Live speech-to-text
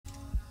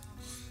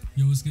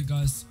Yo, what's good,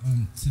 guys?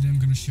 Today I'm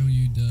gonna show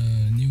you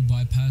the new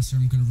bypasser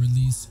I'm gonna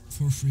release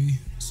for free,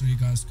 so you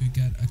guys could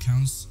get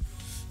accounts.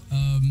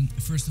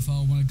 First of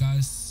all, I want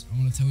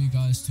to tell you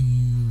guys to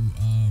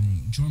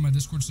join my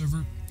Discord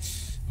server.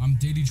 I'm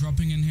daily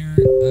dropping in here,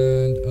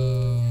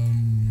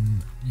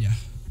 and yeah,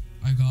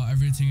 I got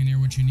everything in here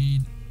what you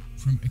need,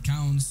 from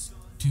accounts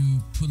to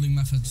pulling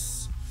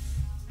methods.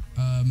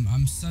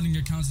 I'm selling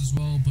accounts as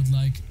well, but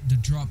like the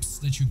drops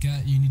that you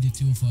get, you need a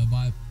 2FA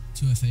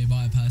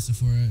bypasser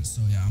for it.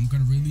 So yeah, I'm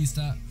gonna release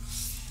that.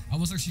 I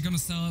was actually gonna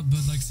sell it, but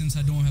like since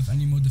I don't have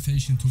any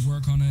motivation to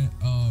work on it,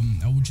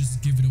 I would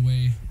just give it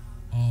away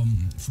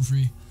for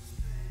free.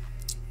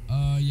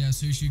 Yeah,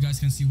 so you guys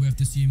can see we have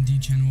the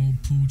CMD channel,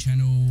 pool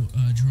channel,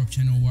 drop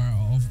channel, where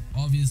I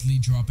obviously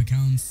drop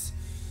accounts.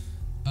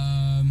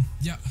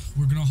 Yeah,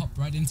 we're gonna hop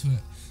right into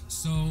it.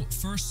 So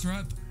first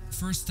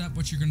step,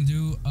 what you're gonna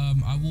do,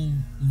 I will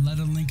let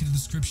a link in the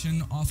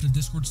description of the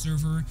Discord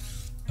server.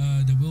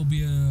 There will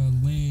be a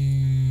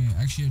link,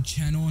 actually a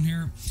channel in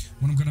here,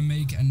 what I'm gonna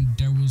make, and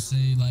there will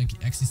say like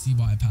XCC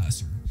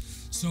bypasser.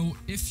 So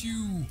if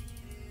you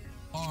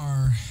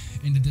are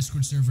in the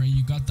Discord server and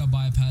you got the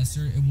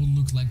bypasser, it will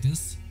look like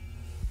this.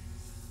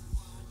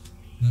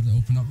 Let it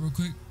open up real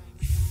quick.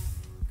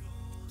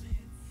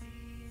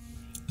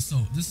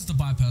 So this is the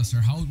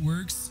bypasser. How it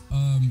works,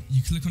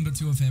 you click on the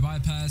 2FA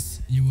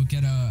bypass, you will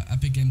get a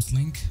Epicgames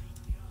link.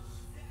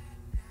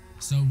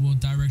 So it will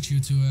direct you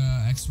to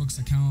a Xbox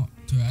account,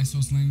 to an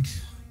Xbox link.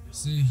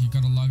 See, you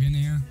gotta log in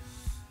here.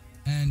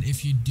 And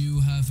if you do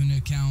have an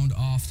account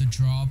off the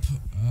drop,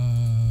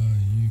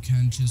 you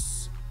can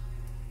just,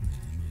 wait,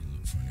 let me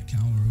look for an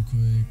account real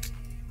quick.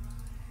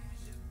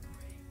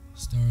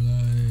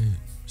 Starlight,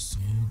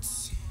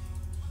 results.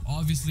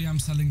 Obviously, I'm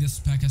selling this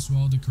pack as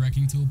well, the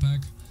cracking tool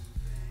pack.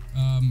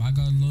 I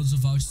got loads of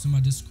vouchers in my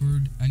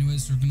Discord.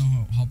 Anyways, we're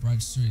gonna hop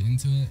right straight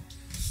into it.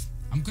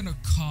 I'm gonna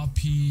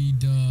copy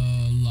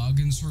the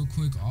logins real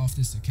quick off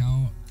this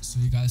account so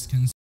you guys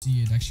can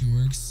see it actually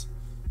works.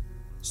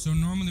 So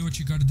normally what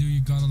you gotta do,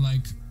 you gotta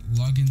like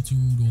log into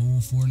the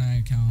whole Fortnite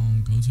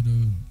account, go to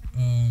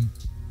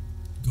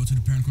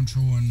the parent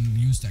control and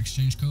use the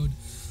exchange code.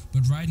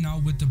 But right now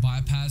with the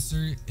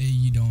bypasser,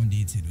 you don't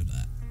need to do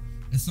that.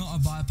 It's not a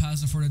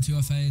bypasser for the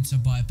 2FA, it's a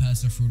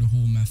bypasser for the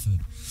whole method.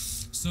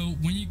 So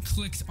when you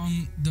clicked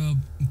on the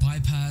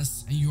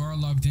bypass and you are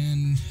logged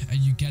in and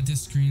you get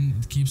this screen,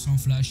 it keeps on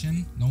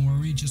flashing. Don't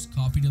worry, just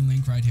copy the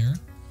link right here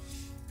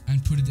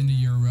and put it in the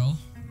URL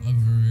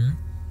over here.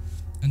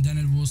 And then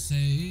it will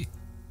say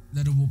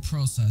that it will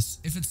process.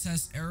 If it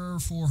says error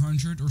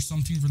 400 or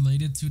something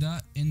related to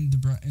that in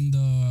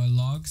the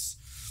logs,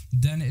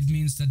 then it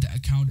means that the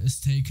account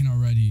is taken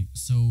already.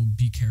 So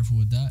be careful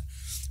with that.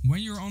 When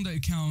you're on the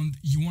account,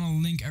 you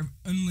want to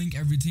unlink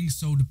everything,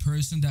 so the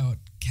person that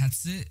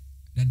gets it,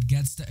 that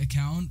gets the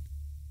account,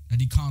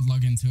 that he can't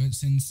log into it,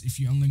 since if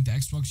you unlink the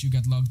Xbox, you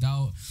get logged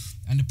out,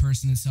 and the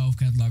person itself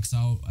get logged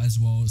out as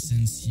well,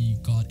 since he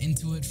got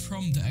into it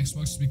from the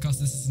Xbox, because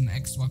this is an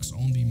Xbox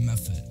only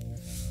method.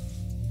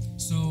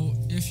 So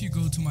if you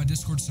go to my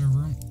Discord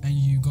server and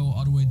you go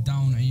all the way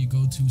down and you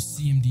go to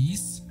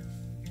CMDs,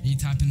 and you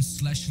type in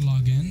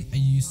 /login,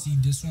 and you see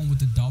this one with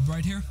the dub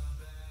right here.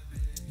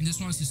 And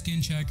this one is the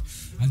skin check,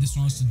 and this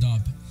one is the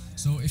dub.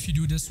 So if you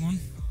do this one,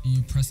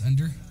 you press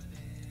enter,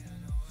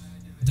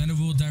 then it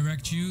will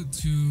direct you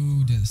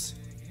to this.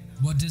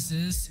 What this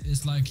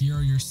is like here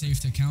are your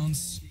saved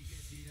accounts.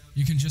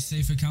 You can just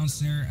save accounts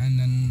there, and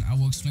then I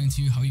will explain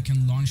to you how you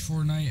can launch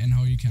Fortnite and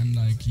how you can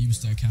like use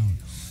the account.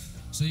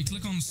 So you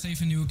click on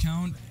save a new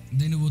account,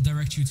 then it will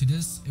direct you to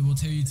this. It will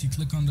tell you to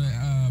click on the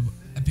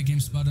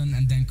Epicgames button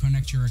and then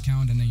connect your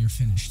account, and then you're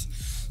finished.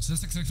 So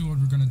that's exactly what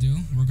we're gonna do.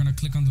 We're gonna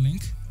click on the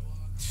link.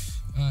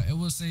 It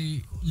will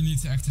say you need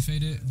to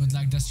activate it, but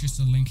like that's just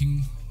a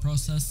linking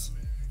process.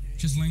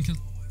 Just link it.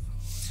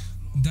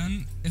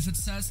 Then if it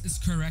says it's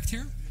correct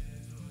here,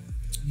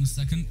 in a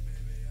second.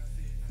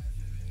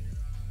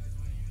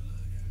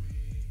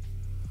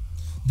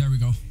 There we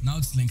go, now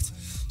it's linked.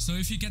 So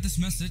if you get this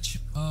message,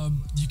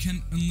 you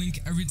can unlink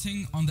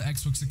everything on the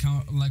Xbox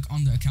account, like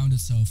on the account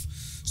itself.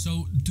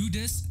 So do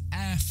this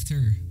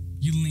after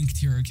you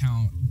linked your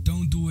account.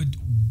 Don't do it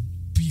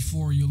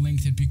before you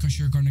linked it, because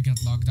you're gonna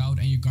get logged out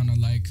and you're gonna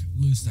like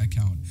lose the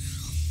account.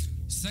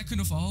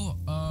 Second of all,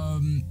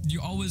 you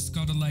always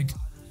gotta like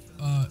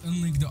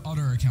unlink the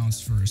other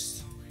accounts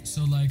first.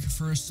 So like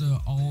first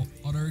all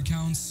other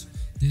accounts,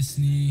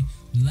 Disney,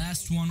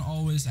 last one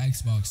always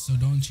Xbox, so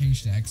don't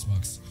change the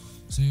Xbox.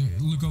 So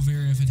look over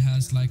here if it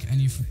has like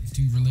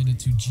anything related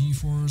to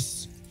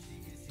GeForce,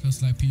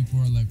 because like people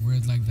are like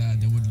weird like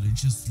that, they would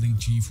just link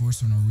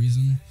GeForce for no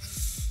reason.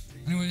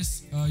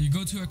 Anyways, you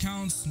go to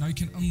accounts, now you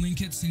can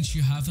unlink it since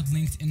you have it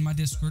linked in my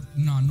Discord.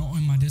 No, not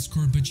in my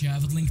Discord, but you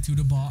have it linked to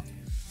the bot.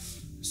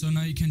 So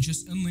now you can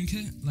just unlink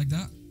it like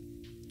that.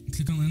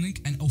 Click on the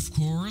link, and of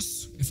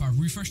course, if I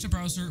refresh the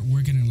browser,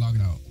 we're getting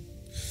logged out.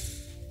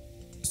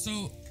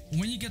 So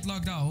when you get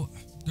logged out,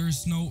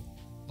 there's no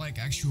like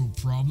actual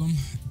problem.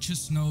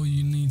 Just know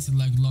you need to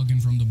like log in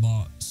from the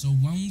bot. So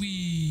when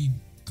we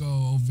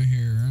go over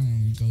here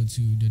and we go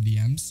to the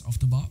DMs of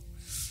the bot.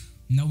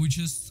 Now we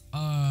just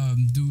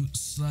do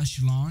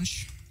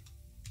 /launch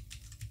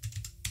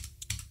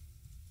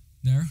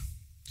there.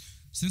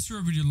 Since we're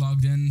already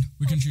logged in,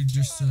 we can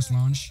just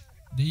 /launch.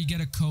 Then you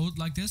get a code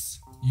like this.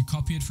 You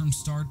copy it from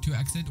start to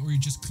exit, or you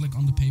just click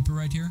on the paper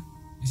right here.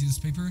 You see this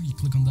paper? You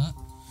click on that.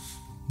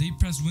 Then you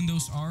press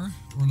Windows R,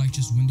 or like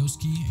just Windows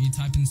key, and you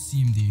type in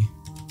CMD.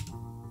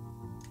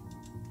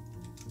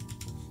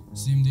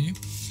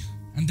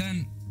 And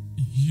then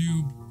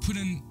you put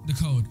in the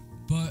code.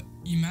 But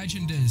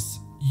imagine this,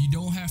 you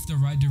don't have the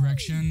right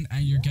direction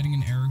and you're getting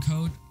an error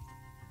code.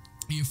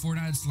 Your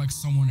Fortnite's like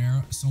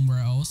somewhere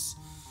else.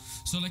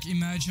 So like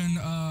imagine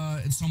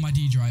it's on my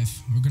D drive.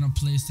 We're gonna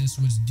place this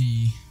with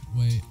D.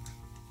 Wait.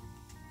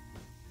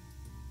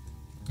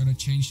 Gotta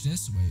change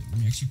this. Wait, let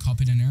me actually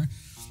copy it in there.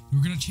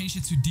 We're gonna change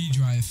it to D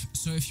drive.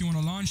 So if you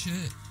wanna launch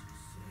it,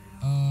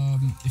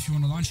 on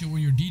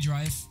your D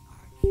drive,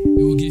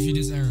 it will give you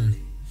this error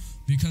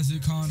because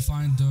it can't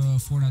find the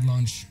Fortnite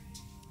launch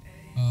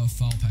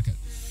file packet.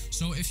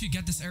 So if you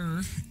get this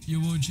error, you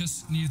will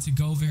just need to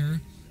go over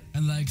here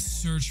and like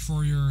search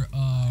for your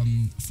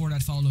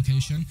Fortnite file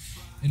location.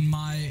 In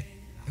my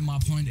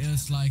point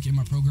is like in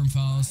my program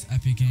files,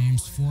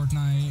 Epicgames,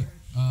 Fortnite,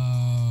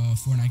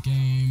 Fortnite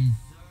game,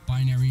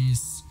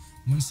 binaries,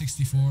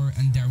 164,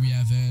 and there we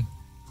have it,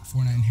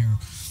 Fortnite in here.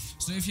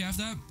 So if you have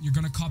that, you're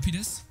gonna copy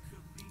this.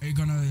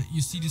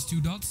 You see these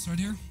 2 dots right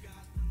here.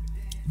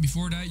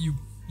 Before that, you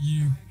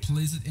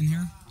place it in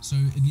here. So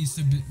it needs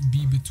to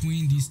be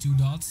between these 2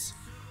 dots,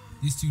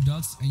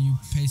 and you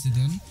paste it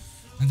in.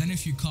 And then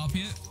if you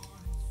copy it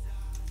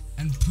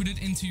and put it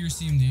into your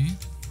CMD,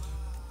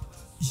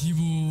 he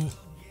will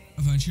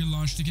eventually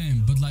launch the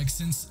game. But like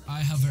since I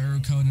have an error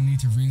code and need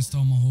to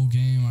reinstall my whole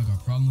game, I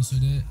got problems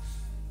with it.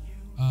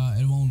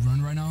 It won't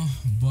run right now,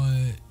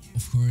 but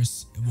of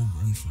course it will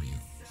run for you.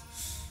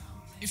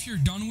 If you're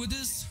done with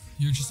this,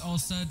 you're just all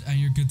set and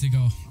you're good to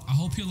go. I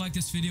hope you like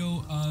this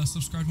video.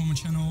 Subscribe to my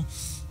channel.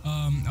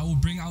 I will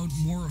bring out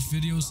more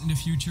videos in the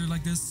future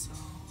like this.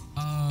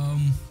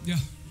 Yeah,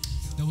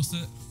 that was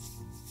it.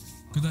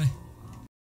 Good day.